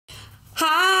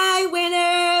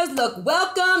look,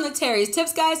 welcome to Terry's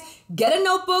Tips, guys. Get a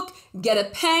notebook, get a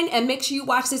pen, and make sure you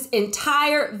watch this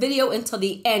entire video until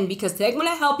the end because today I'm going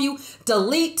to help you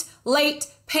delete late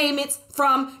payments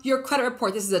from your credit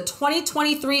report. This is a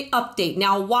 2023 update.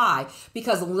 Now, why?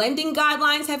 Because lending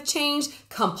guidelines have changed,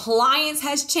 compliance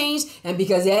has changed, and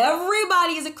because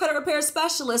everybody is a credit repair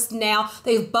specialist now,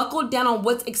 they've buckled down on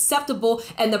what's acceptable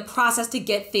and the process to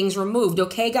get things removed.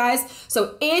 Okay, guys?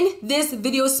 So in this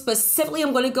video specifically,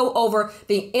 I'm going to go over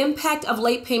the impact of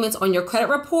late payments on your credit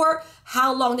report,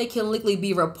 how long they can legally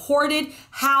be reported,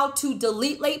 how to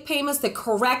delete late payments, the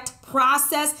correct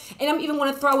process, and I'm even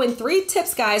going to throw in 3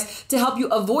 tips, guys, to help you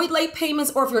avoid late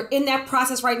payments, or if you're in that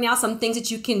process right now, some things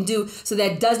that you can do so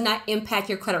that does not impact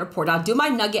your credit report. I'll do my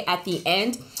nugget at the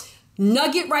end.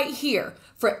 Nugget right here.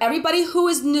 For everybody who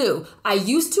is new, I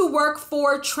used to work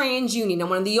for TransUnion. I'm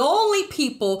one of the only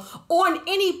people on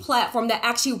any platform that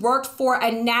actually worked for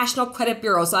a national credit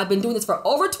bureau. So I've been doing this for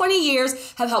over 20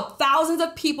 years, have helped thousands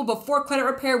of people before credit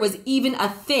repair was even a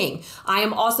thing. I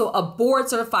am also a board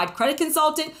certified credit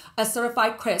consultant, a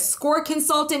certified credit score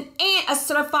consultant, and a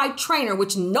certified trainer,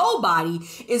 which nobody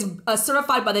is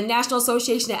certified by the National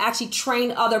Association to actually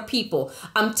train other people.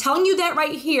 I'm telling you that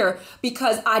right here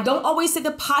because I don't always say the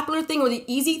popular thing or the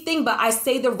easy thing, but I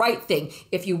say the right thing.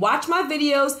 If you watch my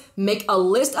videos, make a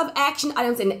list of action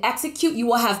items and execute, you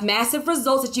will have massive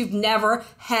results that you've never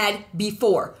had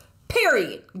before.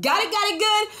 Period. Got it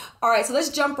good? All right, so let's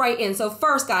jump right in. So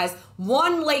first, guys,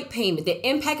 one late payment, the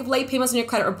impact of late payments on your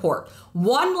credit report.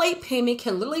 One late payment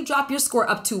can literally drop your score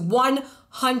up to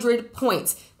 100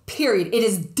 points. Period. It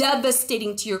is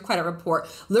devastating to your credit report.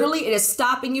 Literally, it is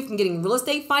stopping you from getting real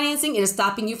estate financing. It is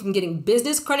stopping you from getting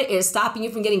business credit. It is stopping you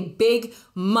from getting big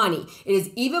money. It is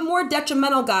even more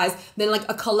detrimental, guys, than like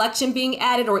a collection being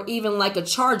added or even like a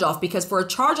charge-off, because for a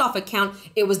charge-off account,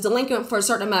 it was delinquent for a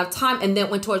certain amount of time and then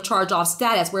went to a charge-off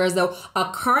status. Whereas though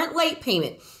a current late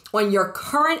payment on your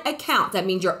current account, that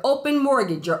means your open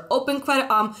mortgage, your open credit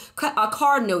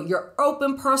card note, your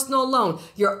open personal loan,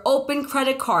 your open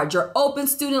credit card, your open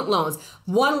student loans,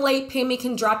 one late payment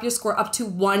can drop your score up to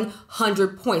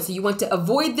 100 points. So you want to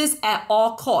avoid this at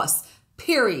all costs.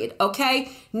 Period.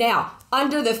 Okay. Now,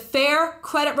 under the Fair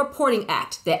Credit Reporting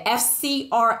Act, the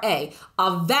FCRA,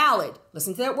 a valid,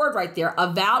 listen to that word right there,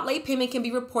 a valid late payment can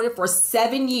be reported for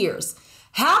 7 years.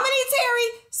 How many,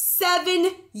 Terry?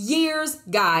 7 years,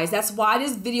 guys. That's why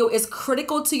this video is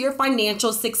critical to your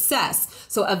financial success.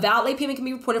 So a valid late payment can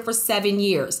be reported for 7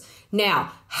 years.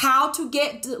 Now, how to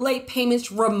get late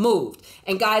payments removed.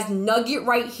 And guys, nugget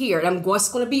right here, and I'm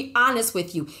just going to be honest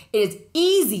with you. It is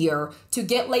easier to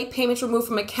get late payments removed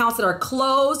from accounts that are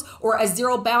closed or a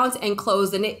zero balance and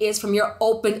closed than it is from your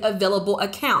open available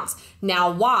accounts. Now,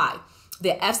 why?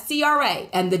 The FCRA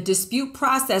and the dispute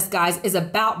process, guys, is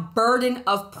about burden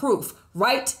of proof.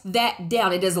 Write that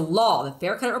down. It is a law, the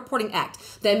Fair Credit Reporting Act.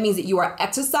 That means that you are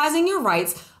exercising your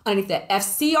rights underneath the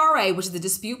FCRA, which is the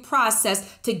dispute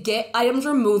process, to get items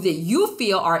removed that you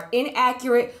feel are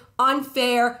inaccurate,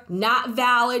 unfair, not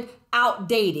valid,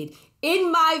 outdated.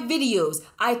 In my videos,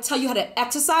 I tell you how to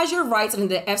exercise your rights under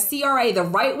the FCRA the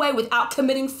right way without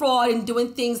committing fraud and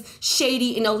doing things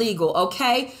shady and illegal,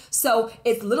 okay? So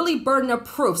it's literally burden of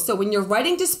proof. So when you're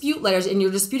writing dispute letters and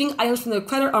you're disputing items from the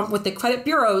credit with the credit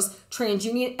bureaus,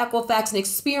 TransUnion, Equifax, and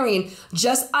Experian,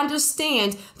 just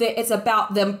understand that it's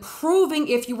about them proving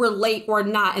if you were late or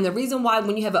not. And the reason why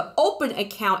when you have an open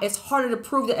account, it's harder to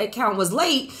prove that account was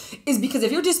late is because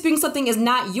if you're disputing something is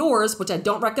not yours, which I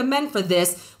don't recommend for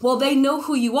this, well, they know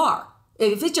who you are.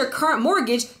 If it's your current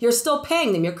mortgage, you're still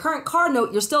paying them. Your current car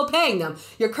note, you're still paying them.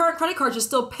 Your current credit card, you're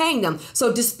still paying them.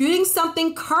 So disputing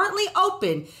something currently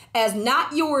open as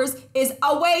not yours is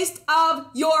a waste of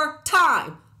your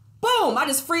time. Boom, I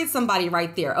just freed somebody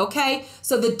right there, okay?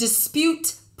 So the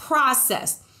dispute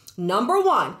process. Number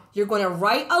 1, you're going to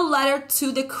write a letter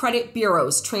to the credit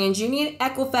bureaus, TransUnion,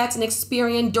 Equifax, and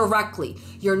Experian directly.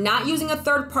 You're not using a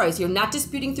third party. So you're not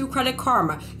disputing through Credit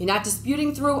Karma. You're not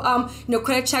disputing through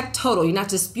Credit Check Total. You're not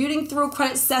disputing through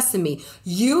Credit Sesame.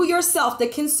 You yourself, the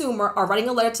consumer, are writing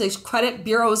a letter to the credit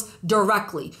bureaus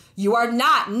directly. You are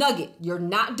not, nugget, you're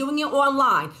not doing it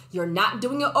online. You're not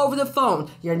doing it over the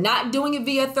phone. You're not doing it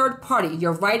via third party.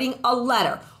 You're writing a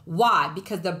letter. Why?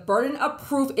 Because the burden of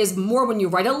proof is more when you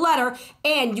write a letter,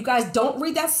 and you guys don't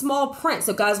read that small print.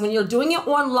 So guys, when you're doing it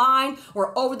online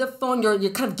or over the phone,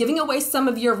 you're kind of giving away some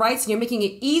of your rights, and you're making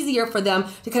it easier for them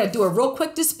to kind of do a real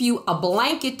quick dispute, a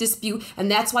blanket dispute,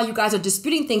 and that's why you guys are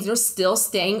disputing things that are still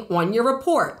staying on your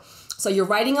report. So you're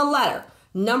writing a letter.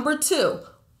 Number 2,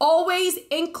 always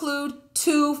include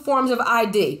 2 forms of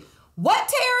ID. What,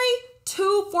 Terry?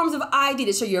 2 forms of ID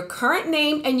to show your current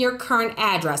name and your current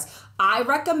address. I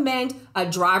recommend a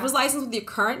driver's license with your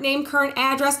current name, current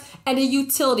address, and a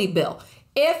utility bill.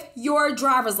 If your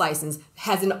driver's license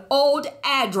has an old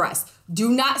address, do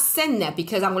not send that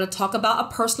because I'm going to talk about a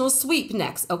personal sweep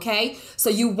next, okay? So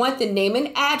you want the name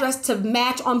and address to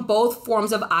match on both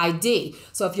forms of ID.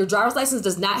 So if your driver's license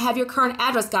does not have your current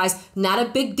address, guys, not a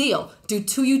big deal. Do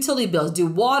 2 utility bills. Do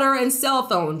water and cell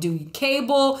phone. Do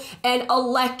cable and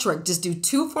electric. Just do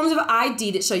 2 forms of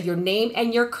ID that show your name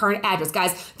and your current address.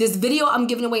 Guys, this video, I'm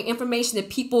giving away information that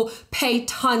people pay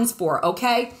tons for,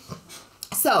 okay?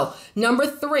 So, number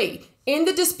 3, in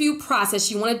the dispute process,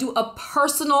 you want to do a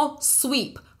personal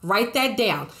sweep. Write that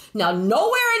down. Now,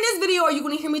 nowhere in this video are you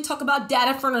going to hear me talk about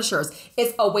data furnishers.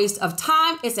 It's a waste of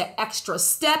time. It's an extra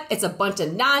step. It's a bunch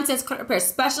of nonsense credit repair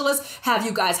specialists have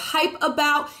you guys hype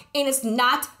about, and it's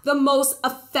not the most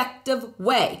effective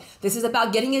way. This is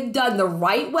about getting it done the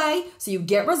right way so you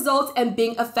get results and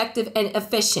being effective and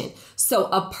efficient. So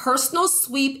a personal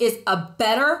sweep is a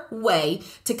better way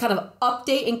to kind of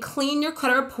update and clean your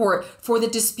credit report for the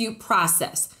dispute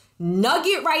process.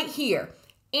 Nugget right here.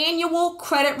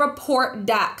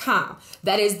 Annualcreditreport.com.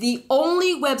 That is the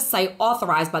only website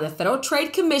authorized by the Federal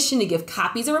Trade Commission to give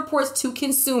copies of reports to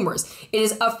consumers. It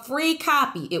is a free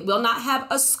copy. It will not have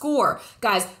a score.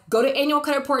 Guys, go to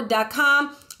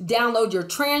annualcreditreport.com. Download your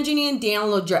TransUnion,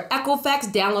 download your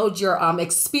Equifax, download your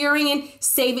Experian,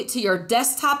 save it to your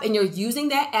desktop, and you're using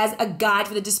that as a guide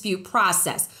for the dispute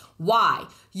process. Why?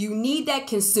 You need that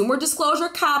consumer disclosure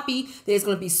copy that is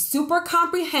going to be super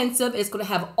comprehensive. It's going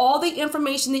to have all the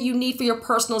information that you need for your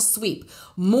personal sweep.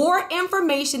 More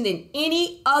information than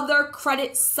any other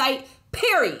credit site,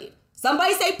 period.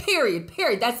 Somebody say period,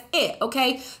 period. That's it,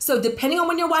 okay? So depending on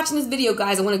when you're watching this video,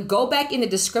 guys, I want to go back in the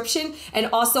description and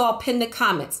also I'll pin the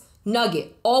comments.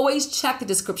 Nugget, always check the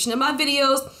description of my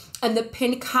videos and the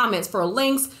pinned comments for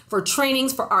links, for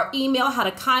trainings, for our email, how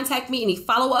to contact me, any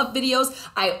follow-up videos.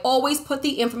 I always put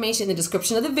the information in the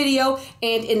description of the video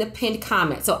and in the pinned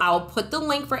comment. So I will put the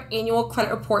link for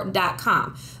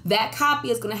annualcreditreport.com. That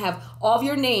copy is going to have all of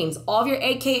your names, all of your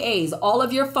AKAs, all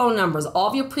of your phone numbers, all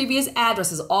of your previous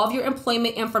addresses, all of your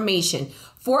employment information.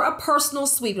 For a personal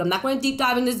sweep, I'm not going to deep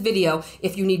dive in this video.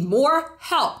 If you need more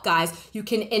help, guys, you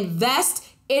can invest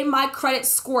in my credit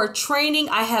score training.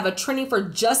 I have a training for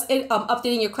just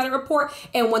updating your credit report,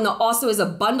 and one that also is a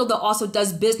bundle that also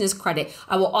does business credit.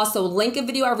 I will also link a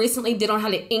video I recently did on how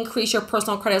to increase your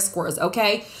personal credit scores,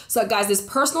 okay? So guys, this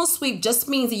personal sweep just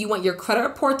means that you want your credit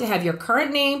report to have your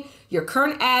current name, your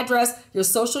current address, your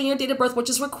social and your date of birth, which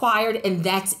is required, and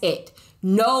that's it.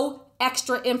 No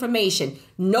extra information,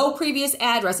 no previous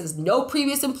addresses, no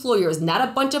previous employers, not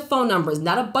a bunch of phone numbers,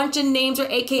 not a bunch of names or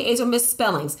AKAs or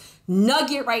misspellings.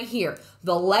 Nugget right here.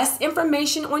 The less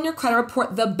information on your credit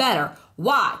report, the better.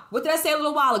 Why? What did I say a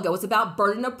little while ago? It's about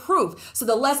burden of proof. So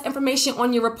the less information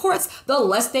on your reports, the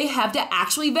less they have to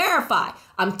actually verify.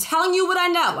 I'm telling you what I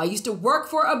know. I used to work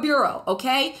for a bureau,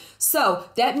 okay? So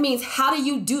that means, how do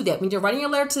you do that? When you're writing a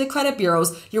letter to the credit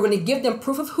bureaus, you're going to give them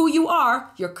proof of who you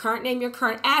are, your current name, your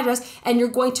current address, and you're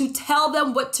going to tell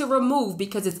them what to remove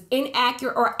because it's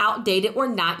inaccurate or outdated or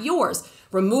not yours.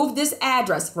 Remove this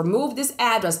address, remove this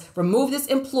address, remove this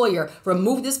employer,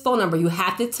 remove this phone number. You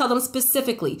have to tell them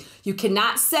specifically. You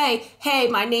cannot say, hey,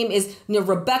 my name is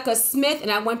Rebecca Smith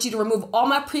and I want you to remove all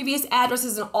my previous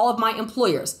addresses and all of my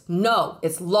employers. No,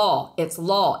 it's law, it's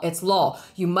law, it's law.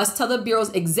 You must tell the bureaus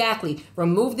exactly,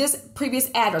 remove this previous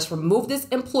address, remove this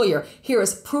employer. Here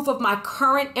is proof of my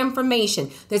current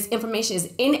information. This information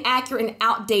is inaccurate and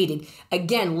outdated.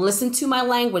 Again, listen to my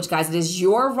language, guys. It is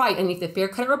your right underneath the Fair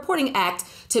Credit Reporting Act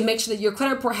to make sure that your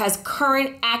credit report has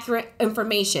current, accurate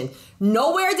information.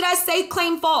 Nowhere did I say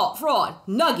claim fraud.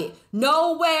 Nugget.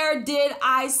 Nowhere did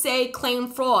I say claim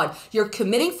fraud. You're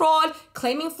committing fraud,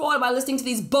 claiming fraud by listening to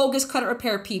these bogus credit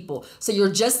repair people. So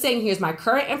you're just saying, here's my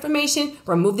current information,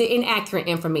 remove the inaccurate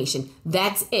information.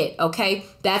 That's it, okay?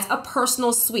 That's a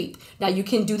personal sweep. Now you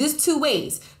can do this 2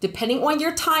 ways, depending on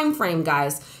your time frame,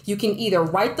 guys. You can either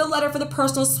write the letter for the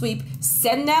personal sweep,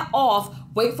 send that off,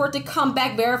 wait for it to come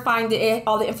back verifying that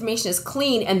all the information is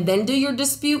clean, and then do your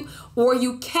dispute, or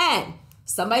you can.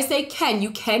 Somebody say can.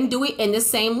 You can do it in the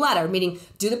same letter, meaning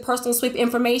do the personal sweep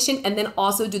information and then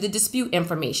also do the dispute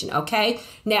information, okay?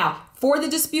 Now, for the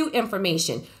dispute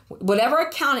information, whatever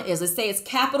account it is, let's say it's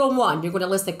Capital One, you're going to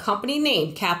list the company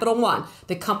name, Capital One,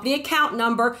 the company account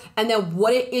number, and then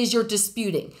what it is you're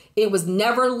disputing. It was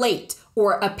never late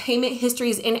or a payment history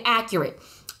is inaccurate.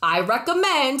 I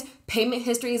recommend Payment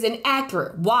history is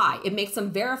inaccurate. Why? It makes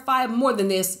them verify more than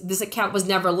this account was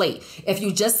never late. If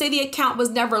you just say the account was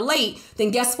never late, then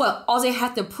guess what? All they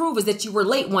have to prove is that you were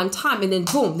late one time, and then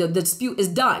boom, the dispute is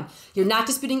done. You're not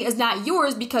disputing it as not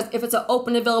yours, because if it's an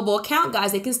open available account,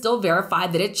 guys, they can still verify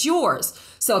that it's yours.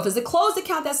 So if it's a closed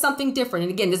account, that's something different.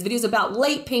 And again, this video is about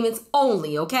late payments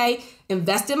only, okay?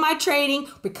 Invest in my training,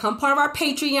 become part of our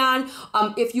Patreon.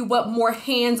 If you want more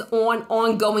hands-on,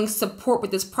 ongoing support with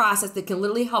this process that can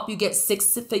literally help you get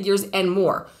 6 figures and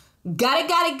more. Got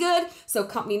it good? So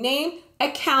company name,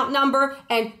 account number,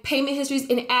 and payment history is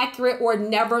inaccurate or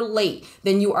never late.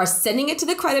 Then you are sending it to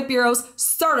the credit bureaus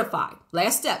certified.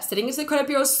 Last step, sending it to the credit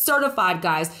bureaus certified,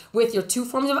 guys, with your 2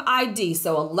 forms of ID.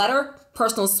 So a letter,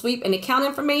 personal sweep, and account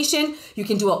information. You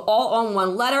can do it all on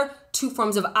one letter, 2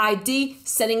 forms of ID,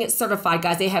 sending it certified,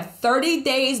 guys. They have 30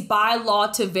 days by law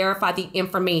to verify the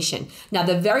information. Now,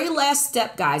 the very last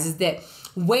step, guys, is that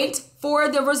wait for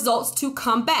the results to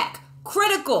come back.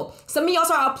 Critical. Some of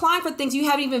y'all are applying for things you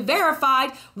haven't even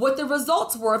verified what the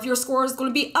results were if your score is going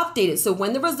to be updated. So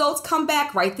when the results come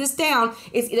back, write this down.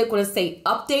 It's either going to say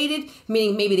updated,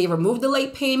 meaning maybe they removed the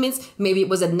late payments. Maybe it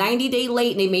was a 90-day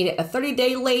late and they made it a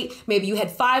 30-day late. Maybe you had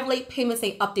 5 late payments,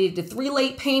 they updated to 3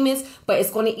 late payments, but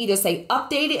it's going to either say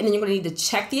updated, and then you're going to need to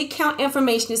check the account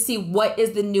information to see what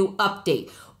is the new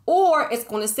update. Or it's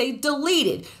going to say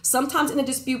deleted. Sometimes in the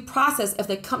dispute process, if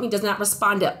the company does not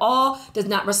respond at all, does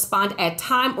not respond at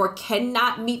time, or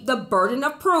cannot meet the burden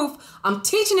of proof, I'm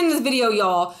teaching in this video,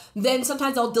 y'all, then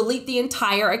sometimes they'll delete the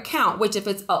entire account, which if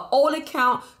it's an old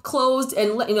account, closed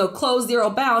and closed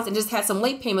 0 balance and just had some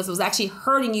late payments, it was actually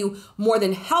hurting you more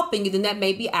than helping you, then that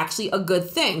may be actually a good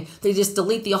thing. They just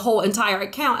delete the whole entire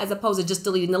account as opposed to just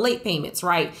deleting the late payments,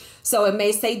 right? So it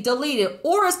may say deleted,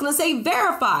 or it's going to say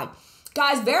verified.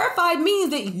 Guys, verified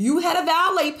means that you had a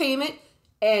valid late payment,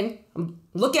 and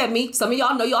look at me. Some of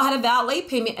y'all know y'all had a valid late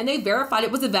payment and they verified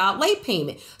it was a valid late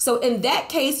payment. So in that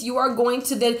case, you are going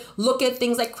to then look at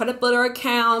things like credit builder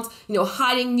accounts,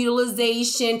 hiding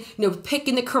utilization,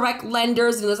 picking the correct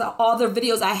lenders. And there's all the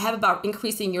videos I have about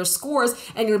increasing your scores,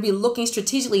 and you're going to be looking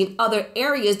strategically in other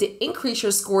areas to increase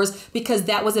your scores because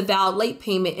that was a valid late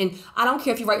payment. And I don't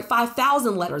care if you write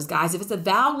 5,000 letters, guys. If it's a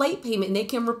valid late payment and they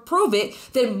can reprove it,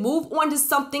 then move on to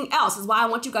something else. That's why I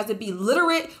want you guys to be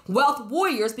literate wealth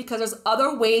warriors, because there's other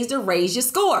ways to raise your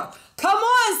score. Come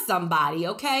on, somebody,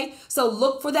 okay? So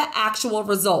look for the actual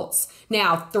results.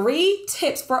 Now, 3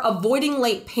 tips for avoiding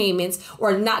late payments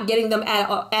or not getting them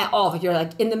at all if you're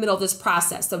like in the middle of this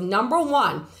process. So number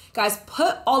 1, guys,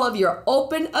 put all of your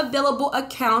open available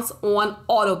accounts on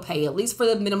auto pay, at least for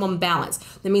the minimum balance.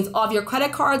 That means all of your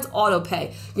credit cards, auto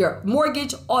pay, your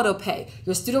mortgage, auto pay,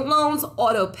 your student loans,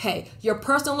 auto pay, your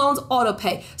personal loans, auto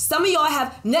pay. Some of y'all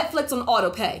have Netflix on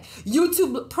auto pay,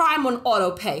 YouTube Prime on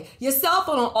auto pay, your cell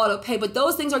phone on auto pay, but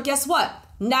those things are, guess what?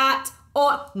 Not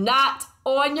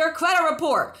on your credit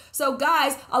report. So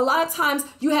guys, a lot of times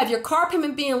you have your car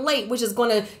payment being late, which is going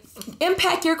to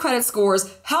impact your credit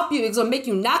scores, help you. It's going to make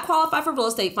you not qualify for real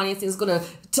estate financing. It's going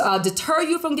to deter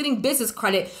you from getting business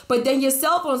credit. But then your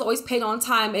cell phone is always paid on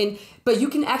time, but you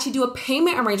can actually do a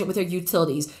payment arrangement with your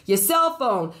utilities, your cell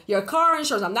phone, your car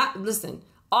insurance. Listen.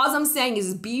 All I'm saying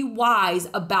is be wise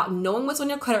about knowing what's on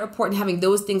your credit report and having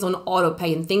those things on auto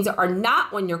pay, and things that are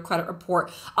not on your credit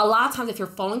report. A lot of times if you're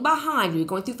falling behind or you're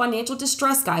going through financial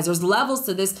distress, guys, there's levels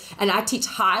to this, and I teach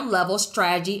high level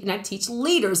strategy and I teach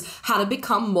leaders how to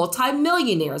become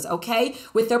multimillionaires, okay,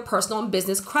 with their personal and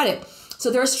business credit. So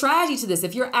there's strategy to this.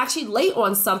 If you're actually late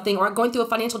on something or going through a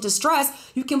financial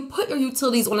distress, you can put your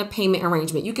utilities on a payment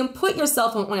arrangement. You can put your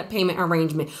cell phone on a payment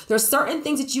arrangement. There's certain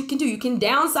things that you can do. You can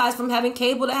downsize from having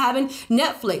cable to having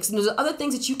Netflix. And there's other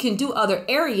things that you can do, other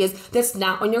areas that's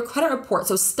not on your credit report.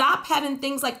 So stop having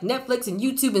things like Netflix and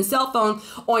YouTube and cell phone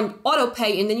on auto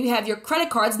pay, and then you have your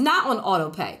credit cards not on auto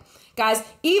pay. Guys,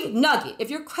 even nugget, if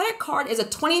your credit card is a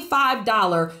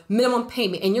 $25 minimum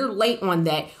payment and you're late on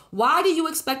that, why do you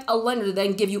expect a lender to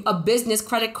then give you a business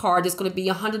credit card that's going to be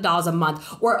 $100 a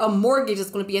month, or a mortgage that's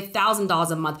going to be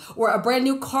 $1,000 a month, or a brand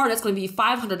new car that's going to be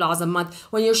 $500 a month,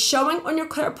 when you're showing on your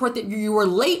credit report that you were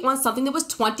late on something that was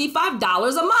 $25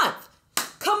 a month?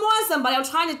 Come on, somebody. I'm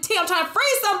trying to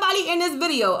free somebody in this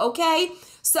video, okay?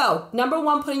 So, number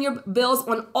 1, putting your bills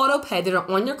on auto pay that are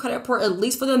on your credit report, at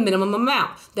least for the minimum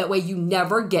amount. That way you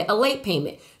never get a late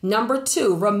payment. Number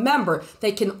 2, remember,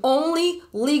 they can only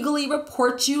legally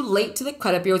report you late to the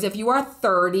credit bureaus if you are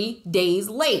 30 days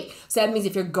late. So that means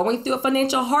if you're going through a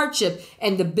financial hardship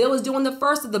and the bill is due on the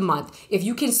 1st of the month, if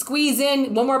you can squeeze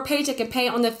in one more paycheck and pay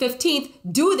it on the 15th,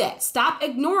 do that. Stop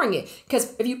ignoring it.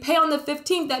 Because if you pay on the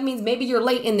 15th, that means maybe you're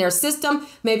late in their system.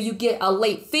 Maybe you get a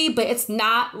late fee, but it's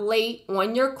not late on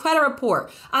on your credit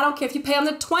report. I don't care if you pay on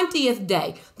the 20th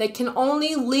day. They can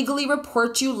only legally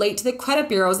report you late to the credit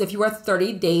bureaus if you are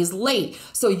 30 days late.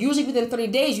 So usually within 30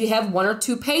 days, you have 1 or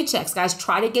 2 paychecks. Guys,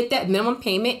 try to get that minimum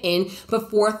payment in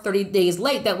before 30 days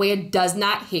late. That way it does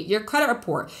not hit your credit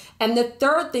report. And the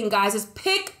third thing, guys, is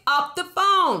pick up the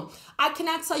phone. I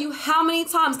cannot tell you how many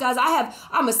times, guys,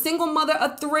 I'm a single mother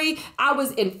of 3. I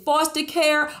was in foster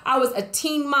care. I was a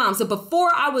teen mom. So before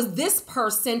I was this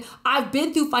person, I've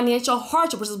been through financial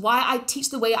hardship, which is why I teach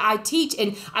the way I teach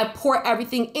and I pour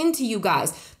everything into you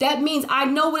guys. That means I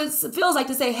know what it feels like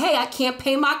to say, hey, I can't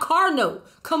pay my car note.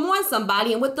 Come on,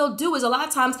 somebody. And what they'll do is a lot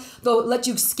of times they'll let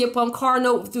you skip one car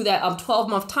note through that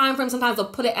 12-month time frame. Sometimes they'll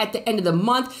put it at the end of the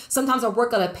month. Sometimes they'll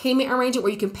work on a payment arrangement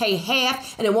where you can pay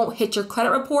half and it won't hit your credit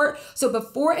report. So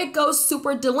before it goes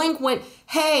super delinquent,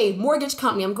 hey, mortgage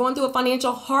company, I'm going through a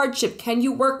financial hardship. Can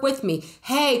you work with me?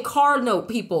 Hey, car note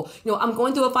people, I'm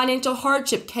going through a financial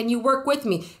hardship. Can you work with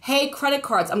me? Hey, credit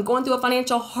cards, I'm going through a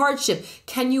financial hardship.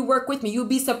 Can you work with me? You'll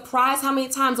be surprised how many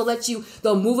times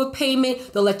they'll move a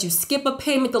payment, they'll let you skip a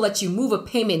payment, they'll let you move a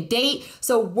payment date.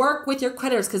 So work with your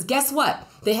creditors, because guess what?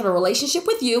 They have a relationship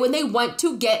with you and they want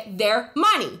to get their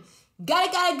money.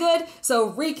 Got it good.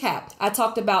 So recap, I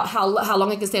talked about how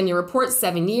long it can stay on your report,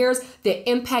 7 years, the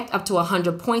impact up to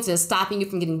 100 points and stopping you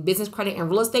from getting business credit and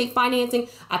real estate financing.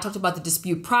 I talked about the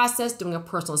dispute process, doing a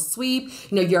personal sweep,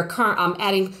 your current,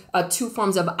 adding 2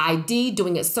 forms of ID,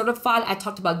 doing it certified. I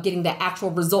talked about getting the actual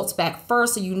results back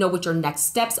first so you know what your next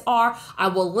steps are. I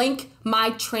will link my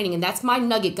training, and that's my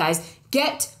nugget, guys.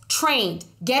 Get trained,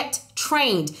 get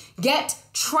trained, get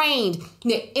trained.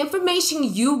 The information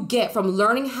you get from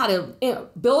learning how to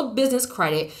build business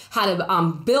credit, how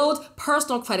to build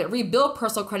personal credit, rebuild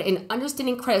personal credit, and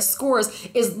understanding credit scores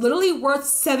is literally worth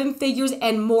 7 figures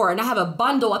and more. And I have a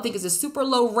bundle, I think it's a super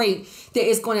low rate, that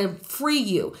is going to free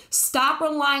you. Stop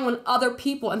relying on other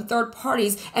people and third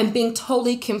parties and being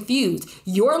totally confused.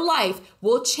 Your life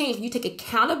will change when you take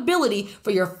accountability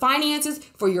for your finances,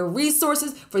 for your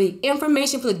resources, for the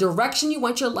information, for the direction you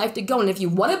want your life to go. And if you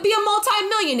want to be a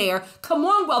multi-millionaire, come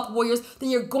on, wealth warriors, then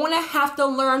you're going to have to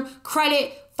learn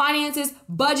credit, finances,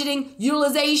 budgeting,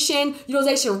 utilization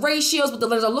ratios, what the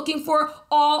lenders are looking for,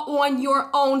 all on your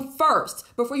own first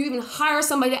before you even hire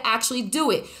somebody to actually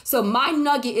do it. So my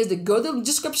nugget is to go to the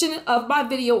description of my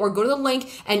video or go to the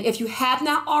link, and if you have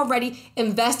not already,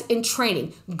 invest in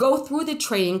training. Go through the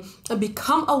training and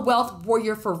become a wealth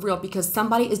warrior for real, because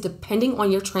somebody is depending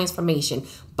on your transformation.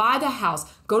 Buy the house,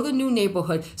 go to the new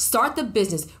neighborhood, start the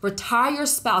business, retire your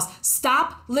spouse,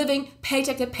 stop living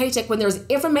paycheck to paycheck when there's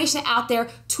information out there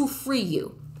to free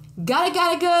you. Got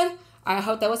it good? I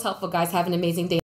hope that was helpful, guys. Have an amazing day.